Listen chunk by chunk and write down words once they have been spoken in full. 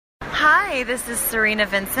Hi, this is Serena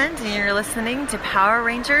Vincent, and you're listening to Power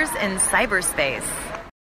Rangers in Cyberspace.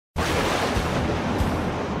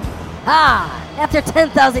 Ah, after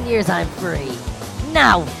 10,000 years I'm free.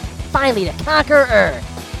 Now, finally to conquer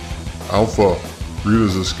Earth. Alpha,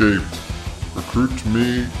 Rita's escaped. Recruit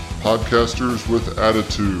me, podcasters with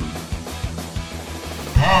attitude.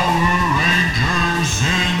 Power Rangers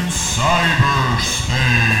in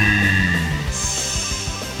Cyberspace.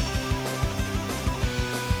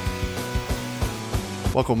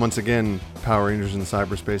 Welcome once again, Power Rangers in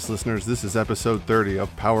Cyberspace listeners. This is episode 30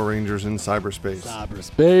 of Power Rangers in Cyberspace.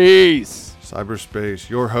 Cyberspace.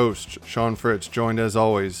 Your host, Sean Fritz, joined as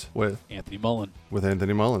always with Anthony Mullen.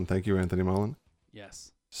 Anthony Mullen. Thank you, Anthony Mullen.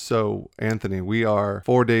 Yes. So, Anthony, we are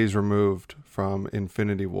 4 days removed from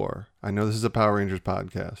Infinity War. I know this is a Power Rangers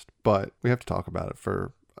podcast, but we have to talk about it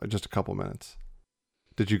for just a couple minutes.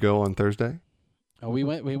 Did you go on Thursday? Oh, we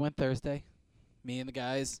went Thursday. Me and the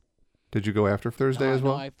guys. Did you go after Thursday as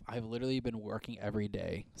well? No, I've literally been working every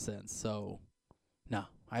day since. So, no,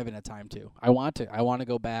 I haven't had time to. I want to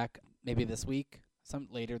go back maybe this week, some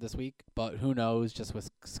later this week, but who knows? Just with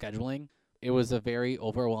scheduling, it was a very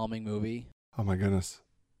overwhelming movie. Oh my goodness!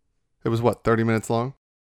 It was what, 30 minutes long?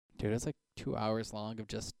 Dude, it's like 2 hours long of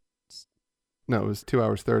just. No, it was 2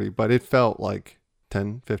 hours 30, but it felt like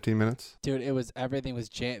 10, 15 minutes. Dude, everything was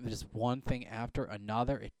jammed, just one thing after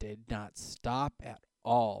another. It did not stop at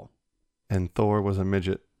all. And Thor was a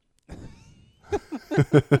midget.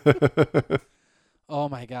 Oh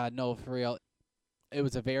my God, no, for real. It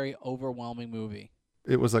was a very overwhelming movie.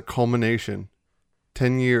 It was a culmination.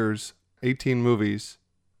 10 years, 18 movies,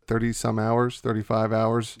 30 some hours, 35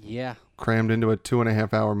 hours. Yeah. Crammed into a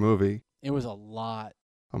 2.5 hour movie. It was a lot.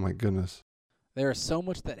 Oh my goodness. There is so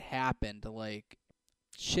much that happened. Like,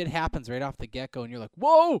 shit happens right off the get-go, and you're like,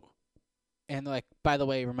 whoa! And like, by the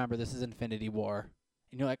way, remember, this is Infinity War.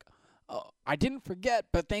 And you're like, oh, I didn't forget,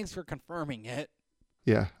 but thanks for confirming it.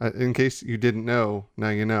 Yeah, in case you didn't know, now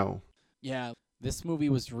you know. Yeah, this movie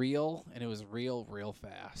was real, and it was real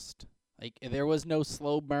fast. Like, there was no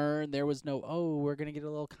slow burn. There was no, oh, we're going to get a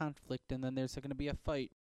little conflict, and then there's going to be a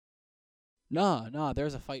fight. No,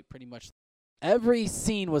 there's a fight pretty much. Every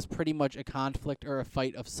scene was pretty much a conflict or a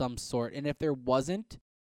fight of some sort, and if there wasn't,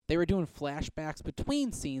 they were doing flashbacks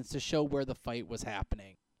between scenes to show where the fight was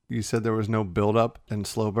happening. You said there was no build-up and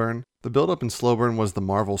slow burn. The build-up and slow burn was the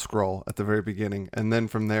Marvel Scroll at the very beginning, and then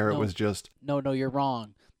from there it was just... No, you're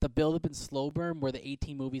wrong. The build-up and slow burn were the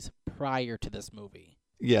 18 movies prior to this movie.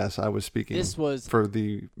 Yes, I was speaking this was for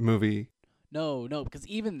the movie. No, because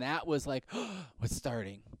even that was like, what's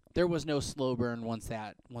starting? There was no slow burn once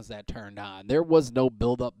that turned on. There was no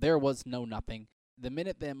build-up. There was no nothing. The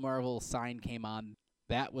minute that Marvel sign came on,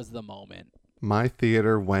 that was the moment. My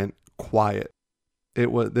theater went quiet. It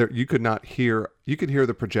was there. You could not hear. You could hear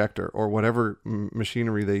the projector or whatever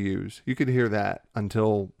machinery they use. You could hear that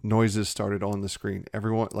until noises started on the screen.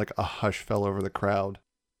 Everyone, like a hush fell over the crowd.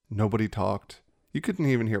 Nobody talked. You couldn't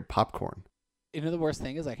even hear popcorn. You know, the worst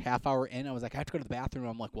thing is, like, half hour in, I was like, I have to go to the bathroom.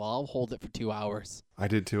 I'm like, well, I'll hold it for 2 hours. I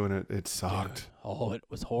did too, and it sucked. Dude. Oh, it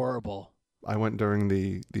was horrible. I went during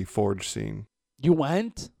the Forge scene. You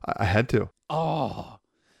went? I had to. Oh,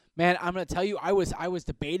 man, I'm gonna tell you, I was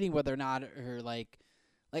debating whether or not, or like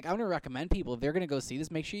I'm gonna recommend people, if they're gonna go see this,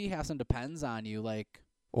 make sure you have some Depends on you, like.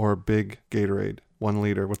 Or a big Gatorade, 1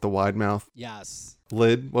 liter with the wide mouth. Yes.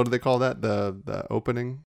 Lid. What do they call that? The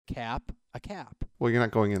opening. Cap. A cap. Well, you're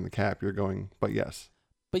not going in the cap. You're going, but yes.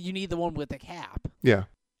 But you need the one with the cap. Yeah.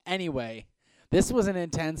 Anyway, this was an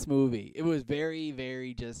intense movie. It was very,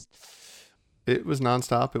 very just. It was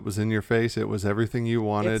nonstop. It was in your face. It was everything you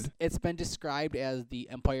wanted. It's been described as the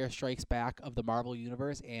Empire Strikes Back of the Marvel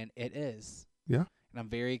Universe, and it is. Yeah. And I'm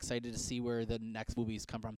very excited to see where the next movies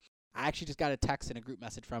come from. I actually just got a text and a group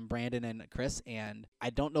message from Brandon and Chris, and I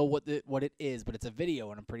don't know what it is, but it's a video,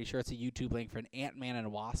 and I'm pretty sure it's a YouTube link for an Ant-Man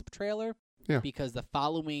and Wasp trailer. Yeah. Because the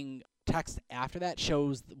following text after that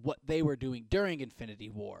shows what they were doing during Infinity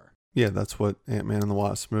War. Yeah, that's what Ant-Man and the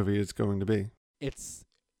Wasp movie is going to be.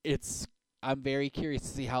 I'm very curious to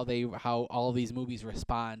see how all of these movies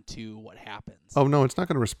respond to what happens. Oh, no, it's not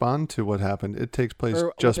going to respond to what happened. It takes place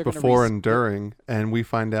just before and during, and we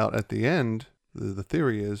find out at the end, the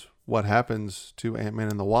theory is, what happens to Ant-Man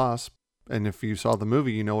and the Wasp. And if you saw the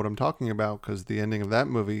movie, you know what I'm talking about, because the ending of that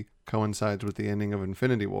movie coincides with the ending of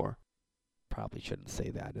Infinity War. Probably shouldn't say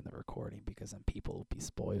that in the recording, because then people will be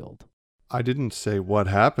spoiled. I didn't say what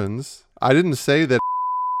happens. I didn't say that.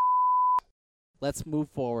 Let's move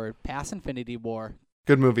forward. Past Infinity War.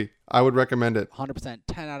 Good movie. I would recommend it. 100%.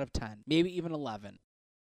 10 out of 10. Maybe even 11.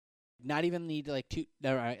 Not even need like 2.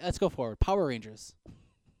 All right, let's go forward. Power Rangers.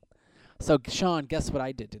 So, Sean, guess what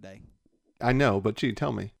I did today? I know, but gee,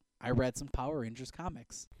 tell me. I read some Power Rangers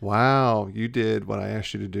comics. Wow, you did what I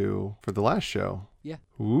asked you to do for the last show. Yeah.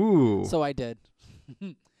 Ooh. So I did.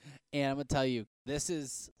 And I'm going to tell you, this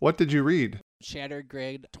is What did you read? Shattered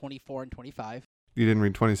Grid 24 and 25. You didn't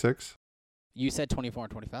read 26? You said 24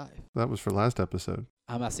 and 25. That was for last episode.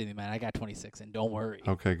 I'm not seeing man. I got 26, and don't worry.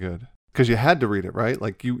 Okay, good. Because you had to read it, right?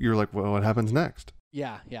 Like you're like, well, what happens next?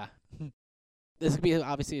 Yeah. This could be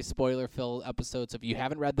obviously a spoiler-filled episode, so if you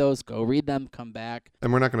haven't read those, go read them, come back.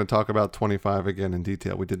 And we're not going to talk about 25 again in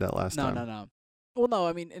detail. We did that last time. No. Well, no,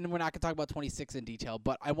 I mean, and we're not going to talk about 26 in detail,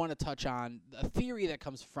 but I want to touch on a theory that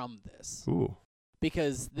comes from this. Ooh.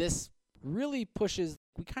 Because this really pushes,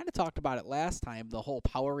 we kind of talked about it last time, the whole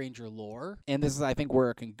Power Ranger lore, and this is, I think,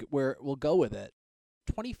 where we'll go with it.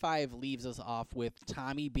 25 leaves us off with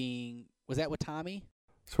Tommy being, was that with Tommy?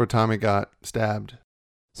 It's where Tommy got stabbed.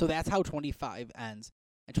 So that's how 25 ends.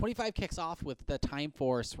 And 25 kicks off with the Time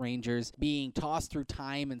Force Rangers being tossed through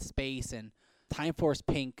time and space, and Time Force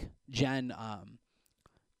Pink Jen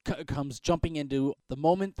comes jumping into the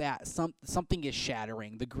moment that something is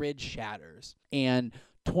shattering. The grid shatters. And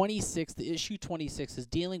 26, the issue 26 is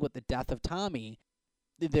dealing with the death of Tommy.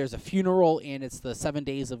 There's a funeral, and it's the 7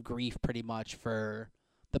 days of grief pretty much for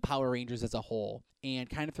the Power Rangers as a whole. And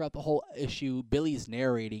kind of throughout the whole issue, Billy's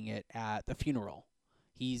narrating it at the funeral.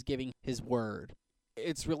 He's giving his word.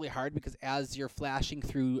 It's really hard because as you're flashing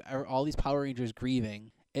through all these Power Rangers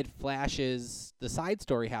grieving, it flashes, the side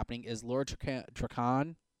story happening is Lord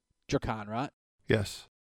Drakkon, right? Yes.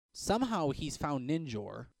 Somehow he's found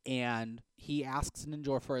Ninjor, and he asks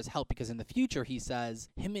Ninjor for his help because in the future he says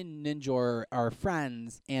him and Ninjor are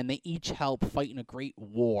friends, and they each help fight in a great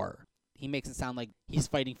war. He makes it sound like he's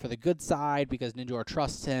fighting for the good side because Ninjor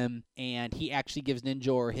trusts him, and he actually gives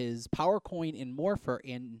Ninjor his power coin in Morpher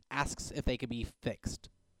and asks if they could be fixed.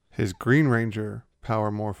 His Green Ranger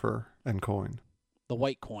power morpher and coin. The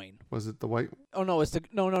white coin. Was it the white? Oh, no, it's the...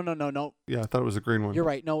 No. Yeah, I thought it was the green one. You're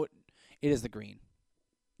right. No, it is the green.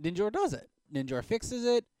 Ninjor does it. Ninjor fixes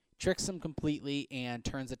it, tricks him completely, and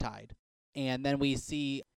turns the tide. And then we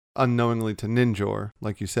see... Unknowingly to Ninjor,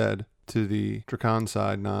 like you said, to the Drakkon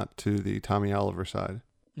side, not to the Tommy Oliver side.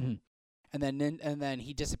 Mm-hmm. And then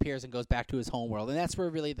he disappears and goes back to his homeworld, and that's where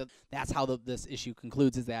really that's how this issue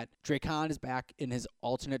concludes. Is that Drakkon is back in his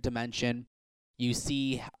alternate dimension. You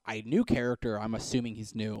see a new character. I'm assuming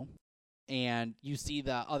he's new, and you see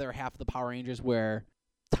the other half of the Power Rangers where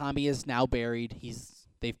Tommy is now buried.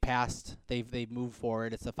 They've moved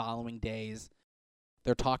forward. It's the following days.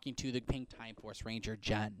 They're talking to the Pink Time Force Ranger,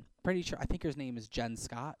 Jen. Pretty sure, I think her name is Jen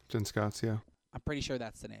Scott. Jen Scott's, yeah. I'm pretty sure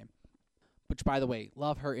that's the name. Which, by the way,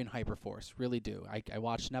 love her in Hyperforce. Really do. I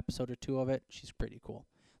watched an episode or two of it. She's pretty cool.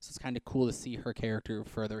 So it's kind of cool to see her character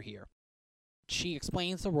further here. She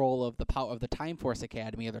explains the role of the Time Force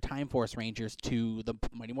Academy, or the Time Force Rangers, to the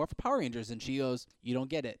Mighty Morphin Power Rangers, and she goes, you don't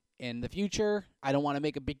get it. In the future, I don't want to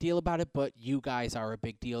make a big deal about it, but you guys are a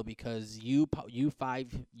big deal because you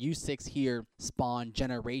six here spawn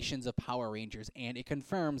generations of Power Rangers, and it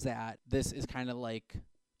confirms that this is kind of like,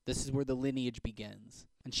 this is where the lineage begins.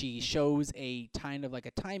 And she shows a kind of like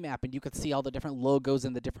a time map, and you could see all the different logos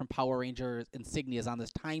and the different Power Ranger insignias on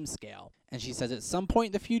this time scale. And she says at some point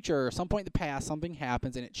in the future, or some point in the past, something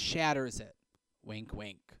happens and it shatters it. Wink,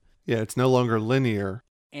 wink. Yeah, it's no longer linear.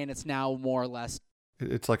 And it's now more or less...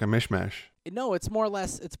 It's like a mishmash. No, it's more or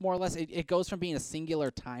less, it goes from being a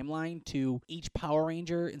singular timeline to each Power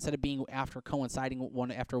Ranger, instead of being coinciding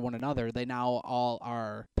one after one another, they now all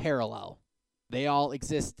are parallel. They all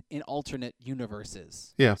exist in alternate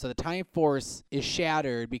universes. Yeah. So the Time Force is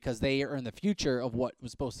shattered because they are in the future of what was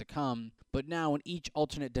supposed to come. But now in each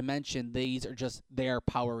alternate dimension, these are just their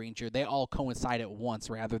Power Ranger. They all coincide at once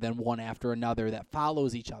rather than one after another that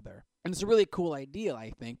follows each other. And it's a really cool idea,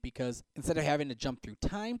 I think, because instead of having to jump through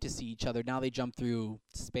time to see each other, now they jump through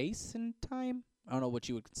space and time. I don't know what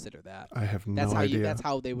you would consider that. I have no idea. That's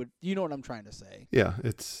how they would... You know what I'm trying to say. Yeah,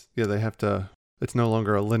 they have to... It's no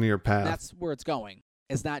longer a linear path. That's where it's going.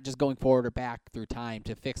 It's not just going forward or back through time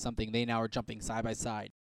to fix something. They now are jumping side by side.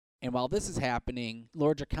 And while this is happening,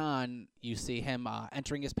 Lord Drakkon, you see him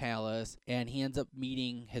entering his palace, and he ends up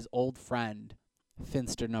meeting his old friend,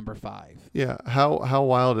 Finster number 5. Yeah, how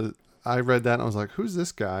wild is... I read that and I was like, who's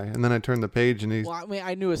this guy? And then I turned the page and he's... Well, I mean,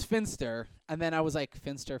 I knew it was Finster, and then I was like,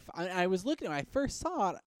 Finster... I was looking when I first saw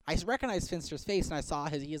it, I recognized Finster's face, and I saw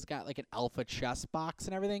he's got like an alpha chest box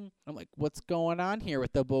and everything. I'm like, what's going on here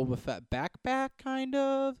with the Boba Fett backpack, kind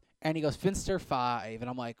of? And he goes, Finster 5, and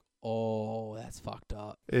I'm like, oh, that's fucked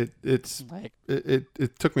up. It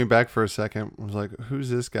took me back for a second. I was like, who's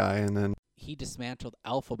this guy? And then he dismantled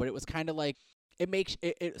Alpha, but it was kind of like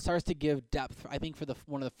it starts to give depth. I think for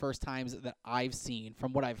one of the first times that I've seen,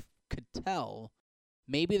 from what I could tell,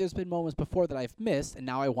 maybe there's been moments before that I've missed, and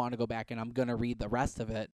now I want to go back and I'm gonna read the rest of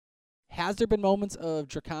it. Has there been moments of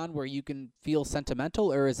Drakan where you can feel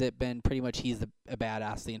sentimental, or has it been pretty much he's a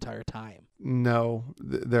badass the entire time? No,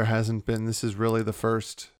 there hasn't been. This is really the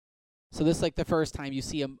first. So this is like the first time you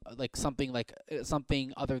see him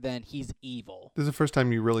something other than he's evil. This is the first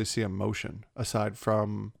time you really see emotion aside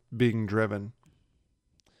from being driven.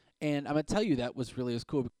 And I'm going to tell you that was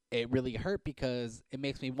cool. It really hurt because it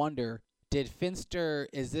makes me wonder,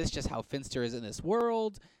 is this just how Finster is in this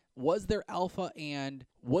world? Was there Alpha, and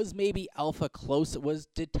was maybe Alpha close?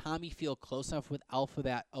 Did Tommy feel close enough with Alpha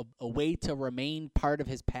that a way to remain part of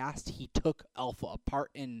his past, he took Alpha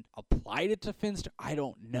apart and applied it to Finster? I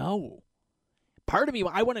don't know. Part of me,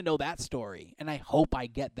 I want to know that story, and I hope I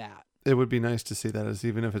get that. It would be nice to see that, as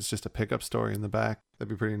even if it's just a pickup story in the back. That'd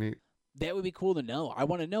be pretty neat. That would be cool to know. I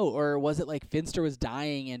want to know. Or was it like Finster was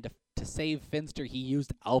dying, and to save Finster, he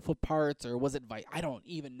used Alpha parts? Or was it I don't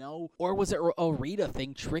even know. Or was it a Rita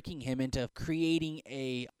thing tricking him into creating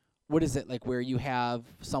what is it, like where you have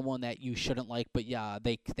someone that you shouldn't like, but yeah,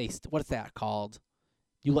 they what's that called?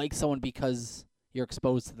 You like someone because you're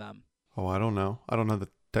exposed to them. Oh, I don't know. I don't know the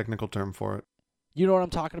technical term for it. You know what I'm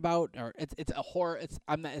talking about? Or it's a horror.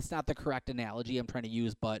 It's not the correct analogy I'm trying to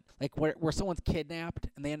use, but like where someone's kidnapped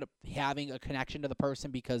and they end up having a connection to the person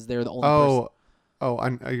because they're the only person.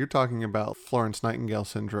 Oh, you're talking about Florence Nightingale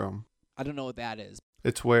syndrome. I don't know what that is.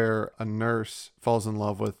 It's where a nurse falls in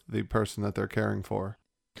love with the person that they're caring for.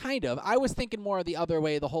 Kind of. I was thinking more the other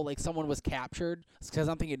way. The whole like someone was captured, because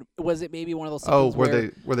I'm thinking, was it maybe one of those?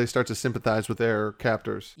 Where they start to sympathize with their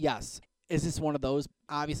captors. Yes. Is this one of those?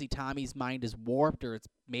 Obviously, Tommy's mind is warped, or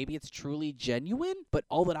maybe it's truly genuine. But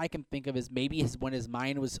all that I can think of is maybe when his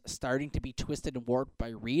mind was starting to be twisted and warped by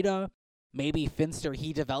Rita. Maybe Finster,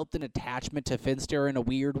 he developed an attachment to Finster in a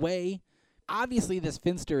weird way. Obviously, this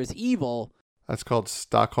Finster is evil. That's called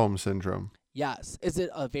Stockholm Syndrome. Yes. Is it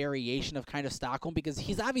a variation of kind of Stockholm? Because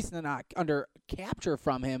he's obviously not under capture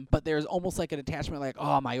from him, but there's almost like an attachment like,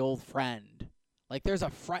 oh, my old friend. Like there's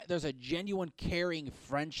a genuine caring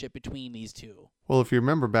friendship between these two. Well, if you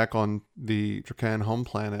remember back on the Drakan home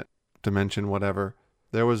planet, dimension whatever,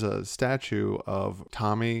 there was a statue of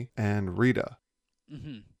Tommy and Rita.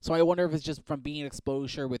 Mm-hmm. So I wonder if it's just from being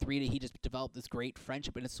exposure with Rita, he just developed this great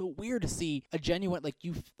friendship. And it's so weird to see a genuine,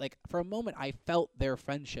 for a moment, I felt their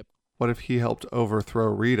friendship. What if he helped overthrow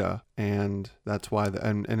Rita, and that's why,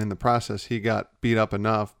 and in the process, he got beat up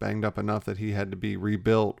enough, banged up enough that he had to be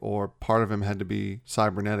rebuilt, or part of him had to be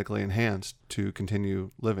cybernetically enhanced to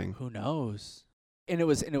continue living. Who knows? And it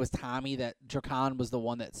was Tommy that Drakan was the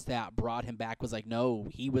one that brought him back. Was like, no,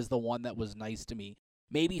 he was the one that was nice to me.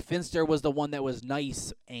 Maybe Finster was the one that was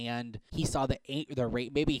nice, and he saw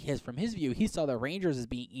from his view, he saw the Rangers as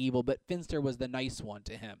being evil, but Finster was the nice one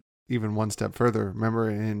to him. Even one step further, remember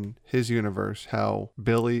in his universe how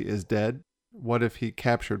Billy is dead? What if he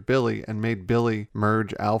captured Billy and made Billy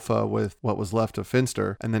merge Alpha with what was left of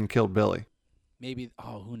Finster and then killed Billy? Maybe,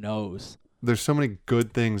 who knows? There's so many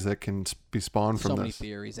good things that can be spawned from this. So many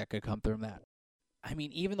theories that could come from that. I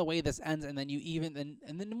mean, even the way this ends, and then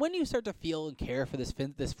then when you start to feel and care for this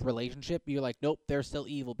relationship, you're like, nope, they're still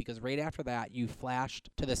evil, because right after that, you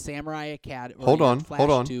flashed to the Samurai Academy. Hold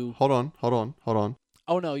on.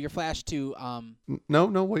 Oh no, you're flashed to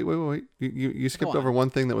No, wait. You skipped over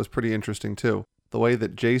one thing that was pretty interesting too. The way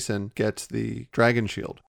that Jason gets the dragon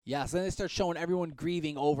shield. Yes, then they start showing everyone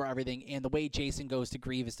grieving over everything, and the way Jason goes to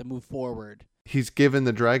grieve is to move forward. He's given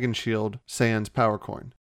the dragon shield Sans power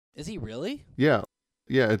coin. Is he really? Yeah,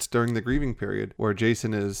 it's during the grieving period where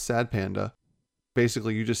Jason is Sad Panda.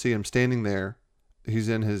 Basically, you just see him standing there. He's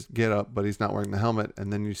in his getup, but he's not wearing the helmet,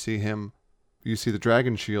 and then you see the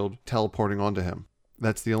dragon shield teleporting onto him.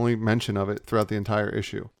 That's the only mention of it throughout the entire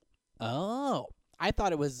issue. Oh, I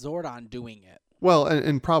thought it was Zordon doing it. Well,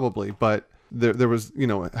 and probably, but there was,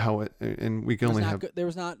 how it, and we can only have. There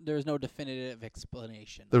was no definitive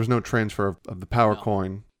explanation. There was no transfer of the power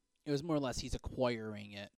coin. It was more or less he's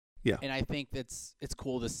acquiring it. Yeah. And I think it's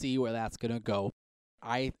cool to see where that's gonna go.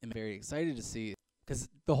 I am very excited to see. Because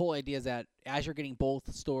the whole idea is that as you're getting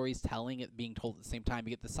both stories being told at the same time,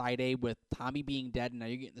 you get the side A with Tommy being dead, and now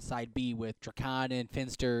you're getting the side B with Drakan and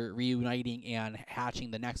Finster reuniting and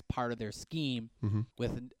hatching the next part of their scheme. Mm-hmm.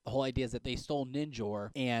 With the whole idea is that they stole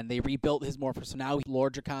Ninjor, and they rebuilt his morpher, so now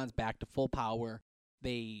Lord Drakan's back to full power.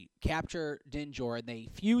 They capture Ninjor, and they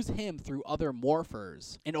fuse him through other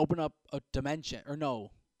morphers and open up a dimension. Or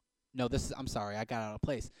no, I'm sorry, I got out of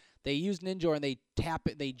place. They use Ninjor and they tap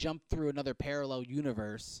it. They jump through another parallel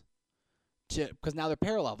universe because now they're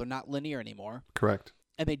parallel. They're not linear anymore. Correct.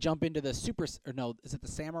 And they jump into the is it the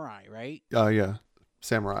samurai, right? Yeah.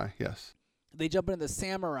 Samurai, yes. They jump into the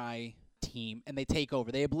samurai team and they take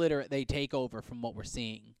over. They take over from what we're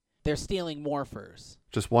seeing. They're stealing morphers.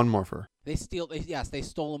 Just one morpher. They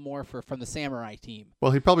stole a morpher from the samurai team.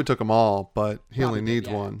 Well, he probably took them all, but he only Probably did, needs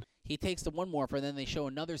yeah. one. He takes the one morpher, and then they show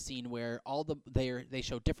another scene where they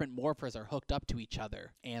show different morphers are hooked up to each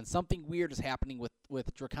other, and something weird is happening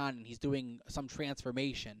with Drakon, and he's doing some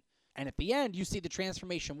transformation. And at the end, you see the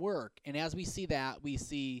transformation work, and as we see that,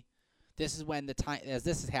 this is when this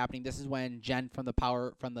is happening. This is when Jen from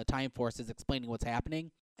the Time Force is explaining what's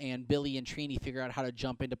happening, and Billy and Trini figure out how to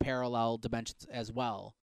jump into parallel dimensions as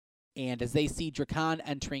well. And as they see Drakon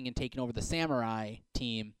entering and taking over the samurai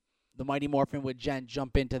team, the Mighty Morphin with Jen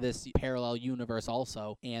jump into this parallel universe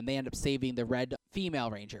also, and they end up saving the red female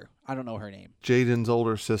ranger. I don't know her name. Jaden's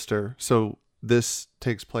older sister. So this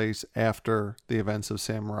takes place after the events of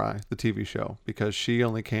Samurai, the TV show, because she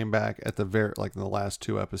only came back at the in the last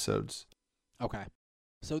 2 episodes. Okay.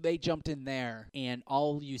 So they jumped in there, and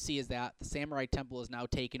all you see is that the Samurai Temple is now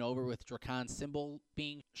taken over with Drakon's symbol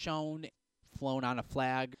being shown, flown on a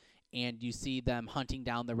flag, and you see them hunting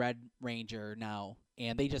down the Red Ranger now.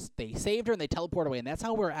 And they saved her and they teleport away, and that's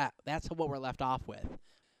what we're left off with.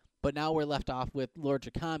 But now we're left off with Lord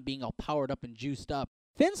Drakon being all powered up and juiced up.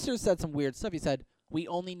 Finster said some weird stuff. He said, we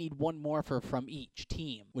only need one morpher from each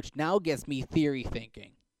team, which now gets me theory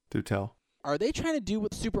thinking. Do tell. Are they trying to do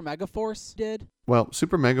what Super Megaforce did? Well,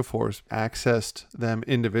 Super Megaforce accessed them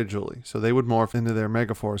individually. So they would morph into their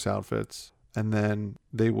Megaforce outfits, and then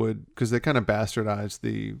they would, because they kind of bastardized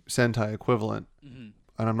the Sentai equivalent. Mm-hmm.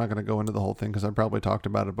 And I'm not going to go into the whole thing because I probably talked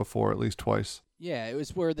about it before at least twice. Yeah, it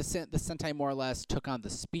was where the Sentai more or less took on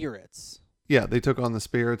the spirits. Yeah, they took on the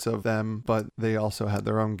spirits of them, but they also had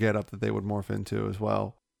their own getup that they would morph into as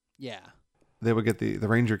well. Yeah. They would get the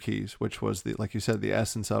Ranger keys, which was, like you said, the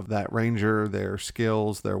essence of that Ranger, their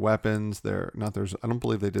skills, their weapons, I don't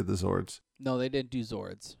believe they did the Zords. No, they didn't do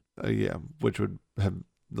Zords. Yeah, which would have,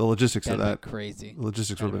 the logistics That'd of that. been crazy. The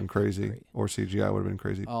logistics would have been crazy, or CGI would have been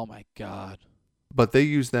crazy. Oh my God. But they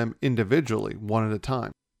used them individually, one at a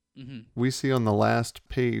time. Mm-hmm. We see on the last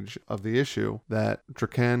page of the issue that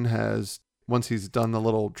Drakon has, once he's done the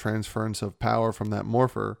little transference of power from that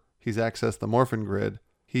morpher, he's accessed the morphin grid.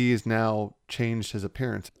 He's now changed his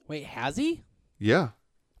appearance. Wait, has he? Yeah.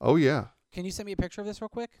 Oh, yeah. Can you send me a picture of this real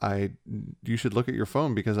quick? You should look at your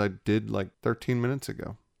phone because I did like 13 minutes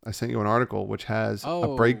ago. I sent you an article which has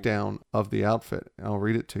a breakdown of the outfit. And I'll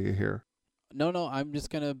read it to you here. No, I'm just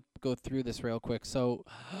going to go through this real quick. So,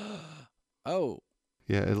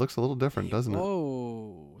 Yeah, it looks a little different, doesn't it?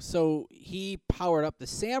 Oh, so he powered up the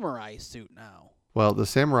samurai suit now. Well, the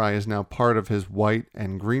samurai is now part of his white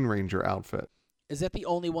and green ranger outfit. Is that the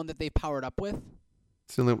only one that they powered up with?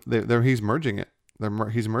 He's merging it.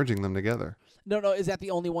 He's merging them together. No, is that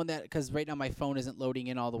the only one that, because right now my phone isn't loading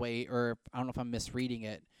in all the way, or I don't know if I'm misreading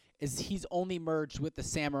it, he's only merged with the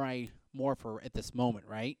samurai morpher at this moment,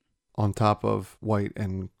 right? On top of white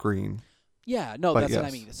and green. Yeah, no, But that's what I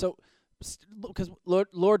yes. mean. So, because Lord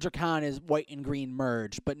Drakon is white and green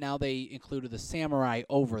merged, but now they included the samurai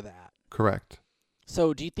over that. Correct.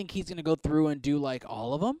 So, do you think he's going to go through and do like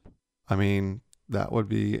all of them? I mean, that would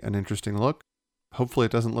be an interesting look. Hopefully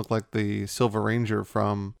it doesn't look like the Silver Ranger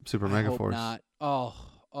from Super I Megaforce. hope not.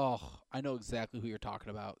 Oh, I know exactly who you're talking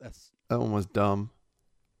about. That one was dumb.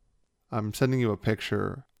 I'm sending you a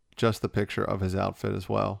picture, just the picture of his outfit as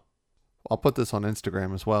well. I'll put this on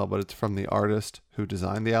Instagram as well, but it's from the artist who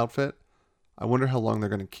designed the outfit. I wonder how long they're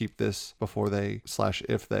going to keep this before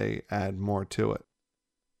if they add more to it.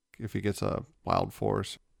 If he gets a wild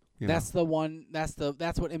force. That's the one. That's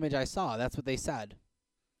what image I saw. That's what they said.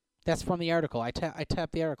 That's from the article. I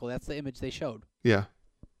tapped the article. That's the image they showed. Yeah.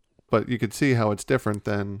 But you could see how it's different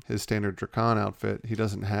than his standard Drakon outfit. He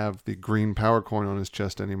doesn't have the green power coin on his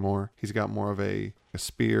chest anymore. He's got more of a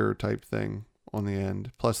spear type thing on the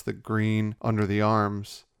end. Plus the green under the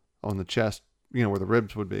arms on the chest, where the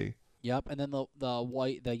ribs would be. Yep, and then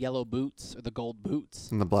the yellow boots or the gold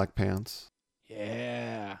boots. And the black pants.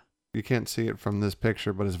 Yeah. You can't see it from this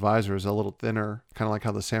picture, but his visor is a little thinner, kind of like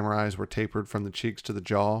how the samurais were tapered from the cheeks to the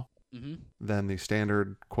jaw. Mm-hmm. Than the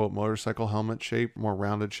standard, quote, motorcycle helmet shape, more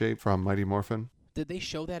rounded shape from Mighty Morphin. Did they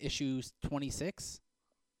show that issue 26?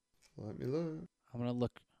 Let me look. I'm going to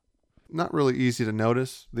look. Not really easy to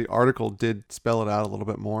notice. The article did spell it out a little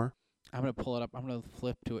bit more. I'm going to pull it up. I'm going to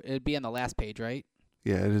flip to it. It'd be on the last page, right?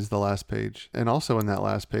 Yeah, it is the last page. And also in that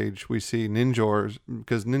last page, we see Ninjor,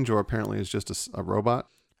 because Ninjor apparently is just a robot.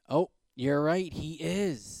 Oh, you're right. He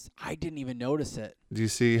is. I didn't even notice it. Do you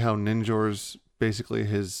see how Ninjor's basically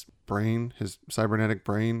his brain, his cybernetic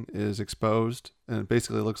brain is exposed, and it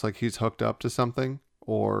basically looks like he's hooked up to something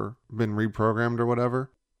or been reprogrammed or whatever.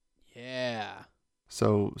 Yeah.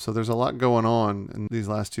 So there's a lot going on in these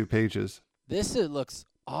last 2 pages. This looks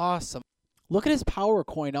awesome. Look at his power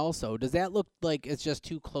coin also. Does that look like it's just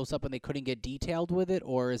too close up and they couldn't get detailed with it,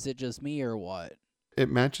 or is it just me or what? It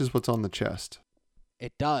matches what's on the chest.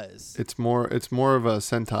 It does. It's more of a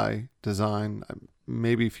Sentai design,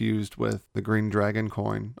 maybe fused with the Green Dragon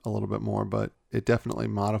coin a little bit more, but it definitely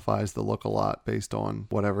modifies the look a lot based on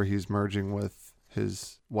whatever he's merging with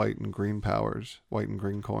his white and green powers, white and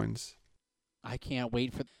green coins. I can't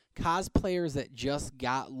wait for cosplayers that just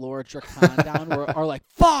got Lord Drakan down are like,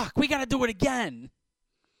 fuck, we gotta do it again.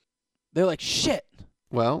 They're like, shit.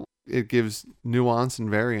 Well, it gives nuance and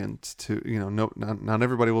variance to, not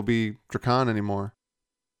everybody will be Drakan anymore.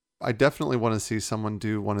 I definitely want to see someone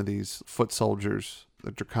do one of these foot soldiers,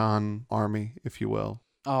 the Drakan army, if you will.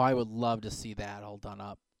 Oh, I would love to see that all done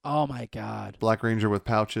up. Oh my God. Black Ranger with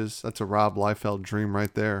pouches. That's a Rob Liefeld dream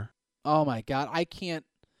right there. Oh my God.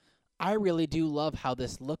 I really do love how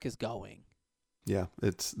this look is going. Yeah,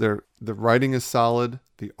 the writing is solid.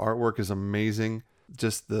 The artwork is amazing.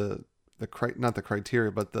 Just not the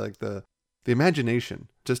criteria, but the imagination,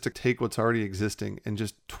 just to take what's already existing and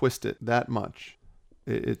just twist it that much.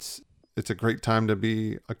 It's a great time to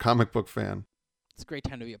be a comic book fan. It's a great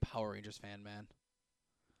time to be a Power Rangers fan, man.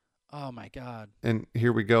 Oh my God. And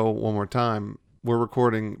here we go one more time. We're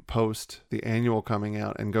recording post the annual coming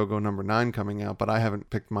out and Go-Go number 9 coming out, but I haven't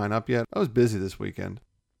picked mine up yet. I was busy this weekend.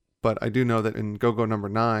 But I do know that in Go-Go number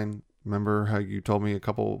 9, remember how you told me a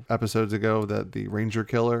couple episodes ago that the Ranger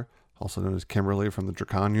Killer, also known as Kimberly from the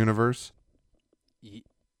Drakan universe?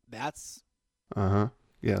 That's... Uh-huh.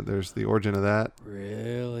 Yeah, there's the origin of that.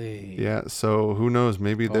 Really? Yeah, so who knows?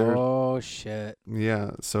 Maybe they're... Oh, shit.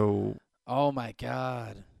 Yeah, so... Oh, my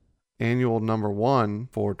God. Annual number 1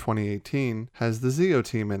 for 2018 has the Zeo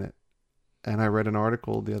team in it. And I read an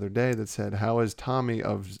article the other day that said, how is Tommy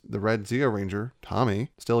of the Red Zeo Ranger, Tommy,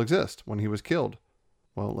 still exist when he was killed?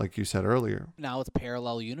 Well, like you said earlier. Now it's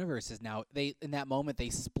parallel universes. Now, in that moment, they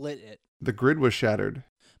split it. The grid was shattered.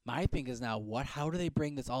 My thing is now, how do they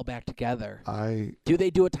bring this all back together? Do they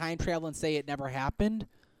do a time travel and say it never happened?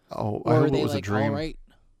 Oh, or I hope are they it was like, a dream. All right.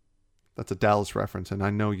 That's a Dallas reference, and I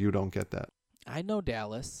know you don't get that. I know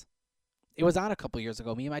Dallas. It was on a couple years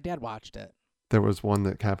ago. Me and my dad watched it. There was one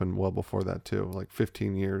that happened well before that, too, like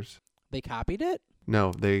 15 years. They copied it?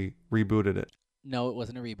 No, they rebooted it. No, it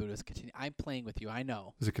wasn't a reboot. It was I'm playing with you. I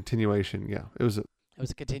know. It was a continuation, yeah. It was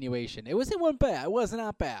a continuation. It wasn't bad. It was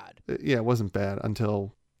not bad. It wasn't bad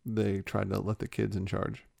until they tried to let the kids in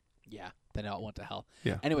charge. Yeah, then it all went to hell.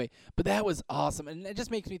 Yeah. Anyway, but that was awesome. And it just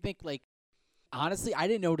makes me think, like, honestly, I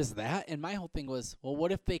didn't notice that. And my whole thing was, well,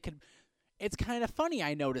 what if they could... It's kind of funny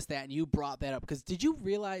I noticed that, and you brought that up. Because did you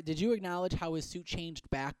acknowledge how his suit changed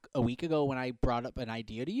back a week ago when I brought up an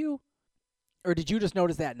idea to you? Or did you just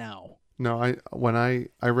notice that now? No, when I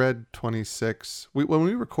read 26, when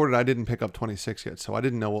we recorded, I didn't pick up 26 yet, so I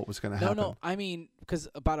didn't know what was going to happen. No, I mean, because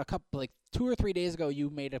about 2 or 3 days ago, you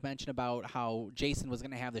made a mention about how Jason was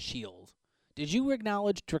going to have the shield. Did you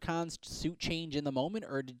acknowledge Drakan's suit change in the moment,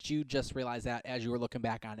 or did you just realize that as you were looking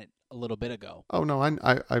back on it a little bit ago? Oh no, I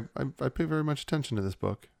pay very much attention to this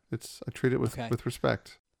book. I treat it with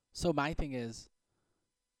respect. So my thing is,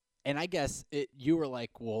 and I guess you were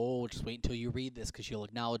like, whoa, just wait until you read this because you'll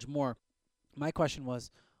acknowledge more. My question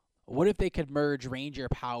was, what if they could merge Ranger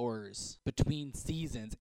powers between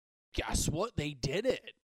seasons? Guess what? They did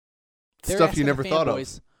it. Stuff you never thought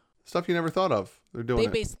of. Stuff you never thought of. They're doing it.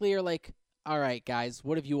 They basically are like, all right, guys,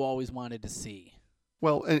 what have you always wanted to see?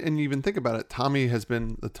 Well, and you even think about it. Tommy has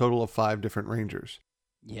been the total of 5 different Rangers.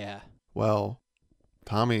 Yeah. Well,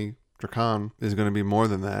 Tommy Drakan is going to be more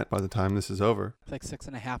than that by the time this is over. It's like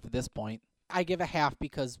 6.5 at this point. I give a half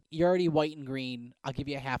because you're already white and green. I'll give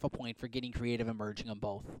you a half a point for getting creative and merging them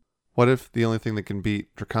both. What if the only thing that can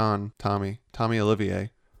beat Drakan, Tommy Olivier,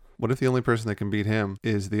 what if the only person that can beat him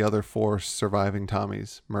is the other 4 surviving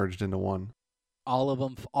Tommies merged into one? All of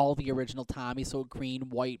them, all the original Tommy, so green,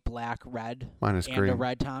 white, black, red. Minus and green. A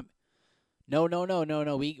red Tom. No.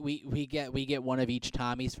 We get one of each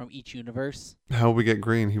Tommies from each universe. How would we get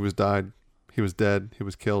green? He was dead. He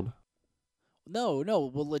was killed. No,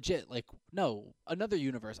 well, legit, another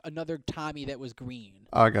universe, another Tommy that was green.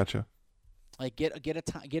 Oh, I gotcha. Like get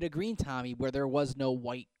a green Tommy where there was no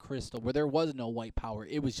white crystal, where there was no white power.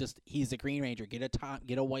 It was just he's a Green Ranger. Get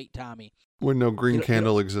a white Tommy. When no green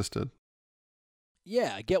candle existed.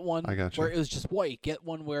 Yeah, get one I gotcha. where it was just white. Get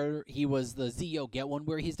one where he was the Zeo. Get one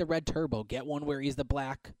where he's the Red Turbo. Get one where he's the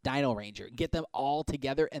Black Dino Ranger. Get them all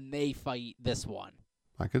together and they fight this one.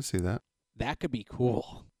 I could see that. That could be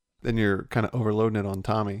cool. Then you're kind of overloading it on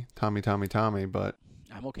Tommy, but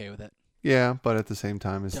I'm okay with it. yeah, but at the same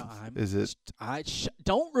time, is it?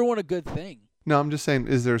 Don't ruin a good thing. No, I'm just saying,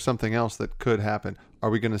 is there something else that could happen?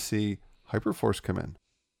 Are we going to see Hyperforce come in?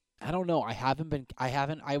 I don't know.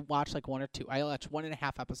 I watched like one or two. I watched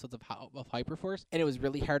 1.5 episodes of Hyperforce, and it was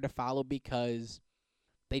really hard to follow because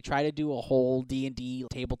they try to do a whole D&D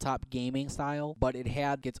tabletop gaming style, but it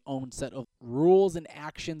had its own set of rules and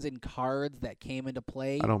actions and cards that came into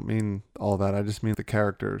play. I don't mean all that. I just mean the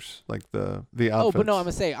characters, like the outfits. Oh, but no,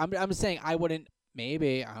 I'm saying I wouldn't.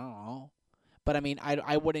 Maybe I don't know. But I mean,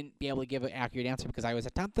 I wouldn't be able to give an accurate answer because I was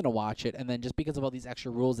attempting to watch it, and then just because of all these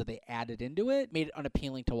extra rules that they added into it, made it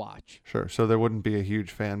unappealing to watch. Sure. So there wouldn't be a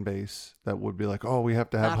huge fan base that would be like, oh, we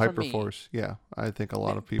have to have Not for me. Hyperforce. Yeah, I think a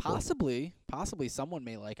lot of people. Possibly someone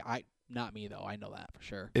may like. Not me though. I know that for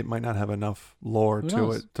sure. It might not have enough lore Who to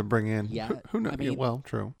knows? it to bring in. Yeah, Who knows? I mean- well,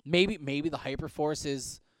 true. Maybe the Hyperforce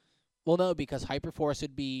is. Well, no, because Hyperforce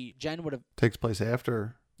would be Jen would have. Takes place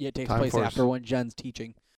after. Yeah, it takes Time place Force. after when Jen's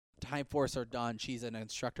teaching. Time Force are done. She's an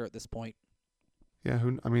instructor at this point. Yeah,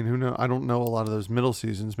 who knows? I don't know a lot of those middle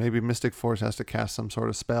seasons. Maybe Mystic Force has to cast some sort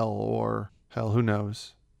of spell, or hell, who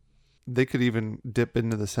knows? They could even dip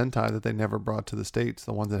into the Sentai that they never brought to the States,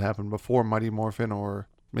 the ones that happened before Mighty Morphin, or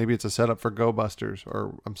maybe it's a setup for Go Busters,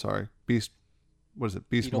 or I'm sorry, Beast. What is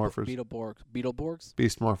it? Beast Morphers. Beetleborgs.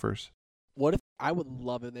 Beast Morphers. What if I would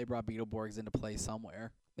love if they brought Beetleborgs into play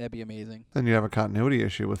somewhere? That'd be amazing. Then you have a continuity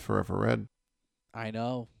issue with Forever Red. I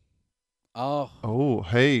know. Oh. Oh,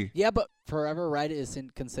 hey. Yeah, but Forever Red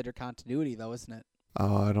isn't considered continuity, though, isn't it?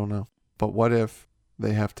 I don't know. But what if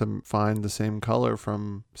they have to find the same color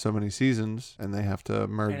from so many seasons, and they have to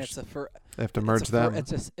merge? And They have to merge them.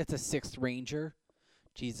 It's a sixth Ranger.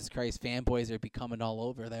 Jesus Christ, fanboys are becoming all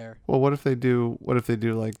over there. Well, what if they do? What if they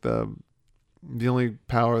do like the only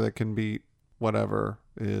power that can beat whatever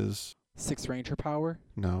is Sixth Ranger power?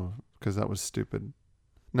 no, because that was stupid.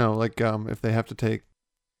 No, like if they have to take,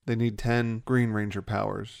 they need 10 Green Ranger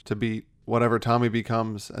powers to beat whatever Tommy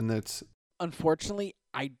becomes, and it's Unfortunately,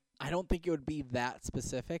 I don't think it would be that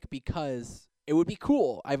specific because it would be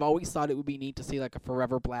cool. I've always thought it would be neat to see like a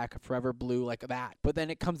Forever Black, a Forever Blue, like that. But then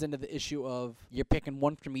it comes into the issue of you're picking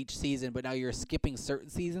one from each season, but now you're skipping certain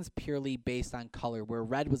seasons purely based on color, where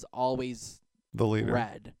Red was always the leader.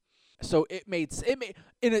 red. So it made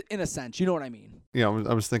in a sense, you know what I mean? Yeah,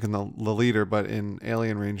 I was thinking the leader, but in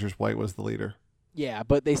Alien Rangers, White was the leader. Yeah,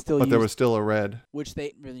 but they still But used, there was still a red. which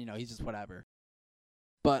they really he's just whatever.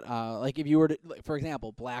 But like if you were to, like, for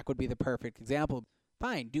example, Black would be the perfect example.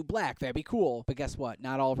 Fine, do Black, that'd be cool. But guess what?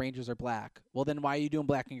 Not all Rangers are Black. Well, then why are you doing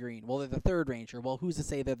Black and Green? Well, they're the third Ranger. Well, who's to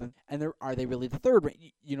say are they really the third Ranger?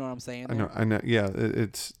 You know what I'm saying? I know. Yeah,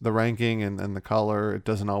 it's the ranking and the color. It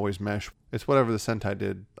doesn't always mesh. It's whatever the Sentai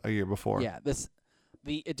did a year before. Yeah,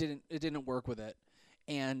 it didn't work with it,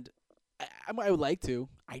 and I would like to.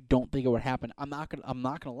 I don't think it would happen. I'm not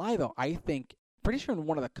gonna lie though. I think pretty sure in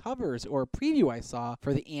one of the covers or a preview I saw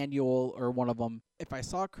for the annual or one of them, if I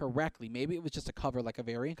saw correctly, maybe it was just a cover like a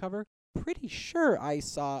variant cover. Pretty sure I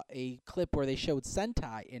saw a clip where they showed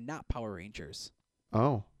Sentai and not Power Rangers.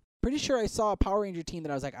 Oh. Pretty sure I saw a Power Ranger team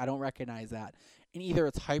that I was like, I don't recognize that. And either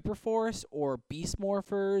it's Hyperforce or Beast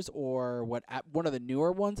Morphers or one of the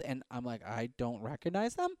newer ones, and I'm like, I don't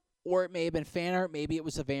recognize them. Or it may have been fan art, maybe it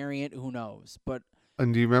was a variant, who knows. But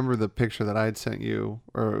And do you remember the picture that I had sent you,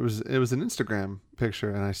 or it was an Instagram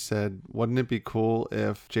picture, and I said, wouldn't it be cool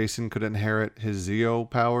if Jason could inherit his Zeo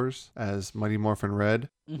powers as Mighty Morphin Red?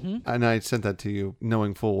 mm-hmm. And I sent that to you,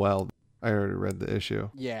 knowing full well I already read the issue.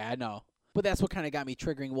 Yeah, I know. But that's what kind of got me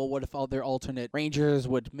triggering. Well, what if all their alternate Rangers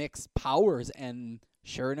would mix powers? And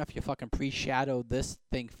sure enough, you fucking pre-shadowed this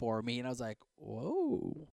thing for me. And I was like,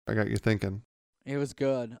 whoa. I got you thinking. It was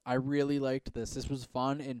good. I really liked this. This was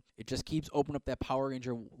fun, and it just keeps opening up that Power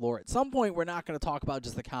Ranger lore. At some point, we're not going to talk about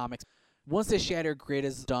just the comics. Once this Shattered Grid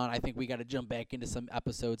is done, I think we got to jump back into some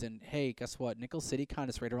episodes. And hey, guess what? Nickel City Con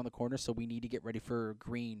is right around the corner, so we need to get ready for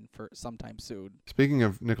Green for sometime soon. Speaking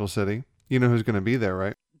of Nickel City, you know who's going to be there,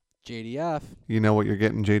 right? JDF. You know what you're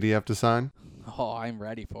getting JDF to sign? Oh, I'm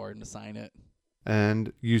ready for him to sign it.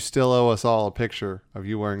 And you still owe us all a picture of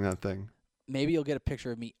you wearing that thing. Maybe you'll get a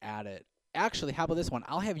picture of me at it. Actually, how about this one?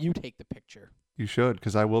 I'll have you take the picture. You should,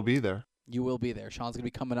 because I will be there. You will be there. Sean's going to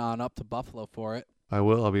be coming on up to Buffalo for it. I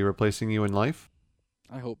will. I'll be replacing you in life.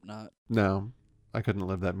 I hope not. No, I couldn't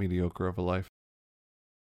live that mediocre of a life.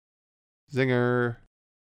 Zinger.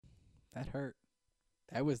 That hurt.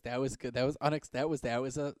 That was good. That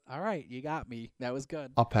was all right. You got me. That was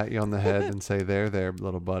good. I'll pat you on the head and say, there,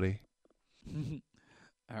 little buddy.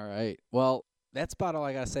 All right. Well, that's about all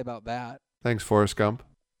I got to say about that. Thanks, Forrest Gump.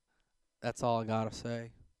 That's all I got to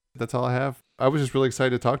say. That's all I have. I was just really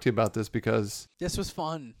excited to talk to you about this because This was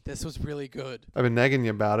fun. This was really good. I've been nagging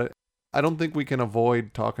you about it. I don't think we can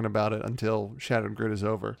avoid talking about it until Shattered Grid is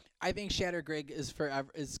over. I think Shattered Grid is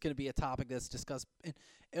going to be a topic that's discussed.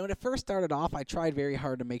 And when it first started off, I tried very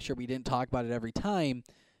hard to make sure we didn't talk about it every time,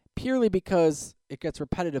 purely because it gets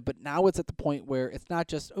repetitive. But now it's at the point where it's not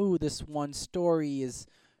just, oh, this one story is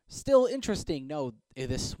still interesting. No,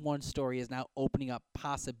 this one story is now opening up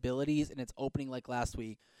possibilities, and it's opening, like last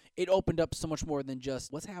week, it opened up so much more than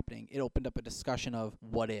just what's happening. It opened up a discussion of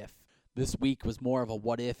what if. This week was more of a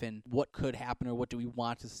what if and what could happen or what do we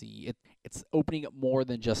want to see. It's opening up more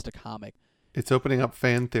than just a comic. It's opening up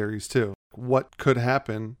fan theories, too. What could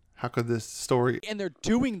happen? How could this story... And they're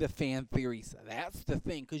doing the fan theories. That's the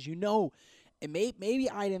thing, because and maybe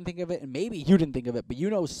I didn't think of it, and maybe you didn't think of it,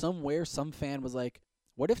 but somewhere some fan was like,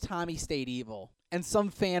 what if Tommy stayed evil? And some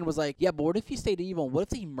fan was like, yeah, but what if he stayed evil? What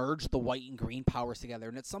if he merged the white and green powers together?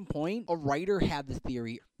 And at some point, a writer had the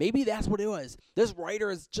theory. Maybe that's what it was. This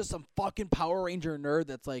writer is just some fucking Power Ranger nerd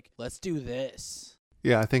that's like, let's do this.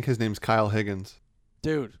 Yeah, I think his name's Kyle Higgins.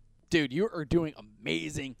 Dude, you are doing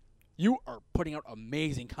amazing. You are putting out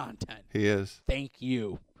amazing content. He is. Thank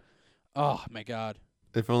you. Oh, my God.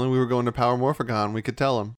 If only we were going to Power Morphicon, we could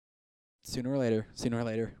tell him. Sooner or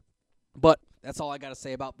later. But that's all I got to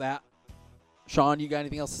say about that. Sean, you got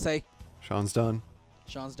anything else to say? Sean's done.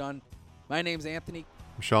 My name's Anthony.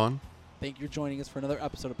 I'm Sean. Thank you for joining us for another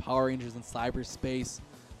episode of Power Rangers in Cyberspace.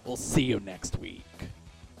 We'll see you next week.